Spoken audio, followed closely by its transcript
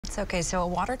It's okay. So a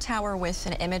water tower with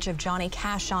an image of Johnny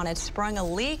Cash on it sprung a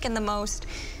leak in the most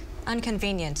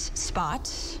inconvenient spot.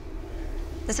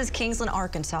 This is Kingsland,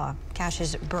 Arkansas,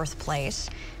 Cash's birthplace.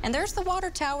 And there's the water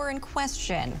tower in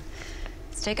question.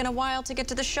 It's taken a while to get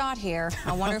to the shot here.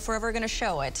 I wonder if we're ever going to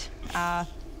show it.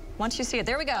 Once you see it,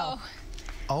 there we go.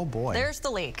 Oh boy. There's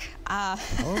the leak.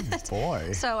 Oh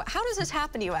boy. So how does this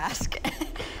happen, you ask?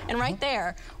 And right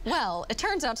there, well, it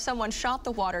turns out someone shot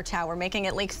the water tower, making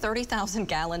it leak 30,000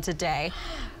 gallons a day.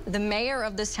 The mayor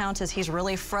of this town says he's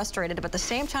really frustrated, but at the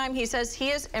same time, he says he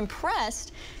is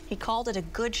impressed. He called it a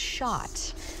good shot.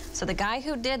 So the guy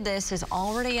who did this is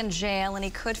already in jail, and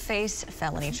he could face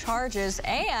felony charges.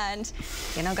 And,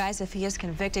 you know, guys, if he is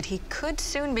convicted, he could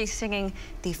soon be singing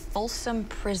the Folsom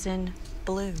Prison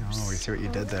Blues. Oh, we see what you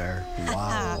did there.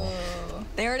 Wow.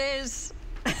 There it is.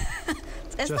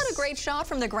 Isn't that a great shot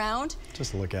from the ground?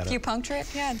 Just look at it. If you puncture it,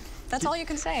 yeah, that's all you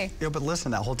can say. Yeah, but listen,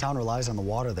 that whole town relies on the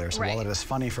water there. So while it is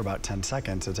funny for about 10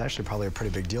 seconds, it's actually probably a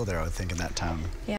pretty big deal there, I would think, in that town. Yeah.